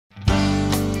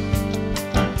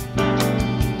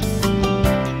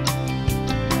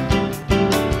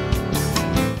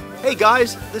Hey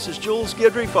guys, this is Jules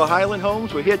Guidry for Highland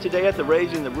Homes. We're here today at the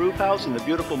Raising the Roof House in the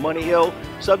beautiful Money Hill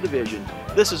subdivision.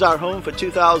 This is our home for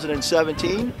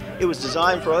 2017. It was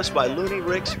designed for us by Looney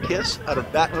Rick's Kiss out of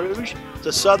Baton Rouge. It's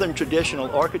a southern traditional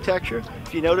architecture.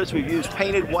 If you notice, we've used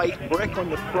painted white brick on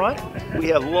the front. We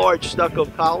have large stucco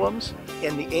columns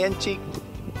and the antique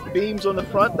beams on the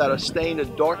front that are stained a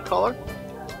dark color.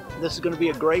 This is going to be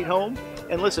a great home.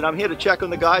 And listen, I'm here to check on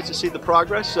the guys to see the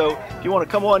progress, so if you want to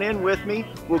come on in with me,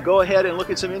 we'll go ahead and look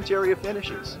at some interior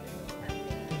finishes.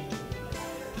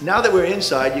 Now that we're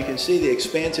inside, you can see the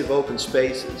expansive open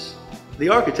spaces. The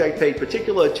architect paid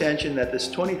particular attention that this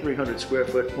 2,300 square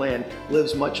foot plan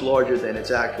lives much larger than its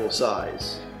actual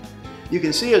size. You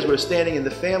can see as we're standing in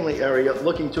the family area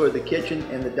looking toward the kitchen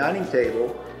and the dining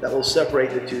table that will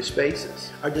separate the two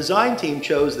spaces. Our design team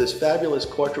chose this fabulous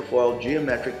quatrefoil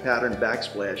geometric pattern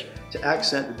backsplash to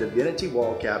accent the Divinity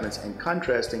wall cabinets and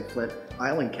contrasting flint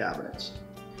island cabinets.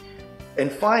 And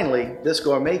finally, this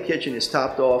gourmet kitchen is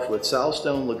topped off with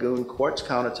Salstone Lagoon quartz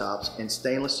countertops and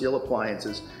stainless steel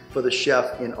appliances for the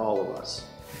chef in all of us.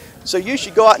 So you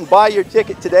should go out and buy your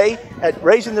ticket today at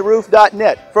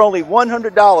raisingtheroof.net. For only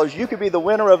 $100, you could be the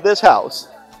winner of this house.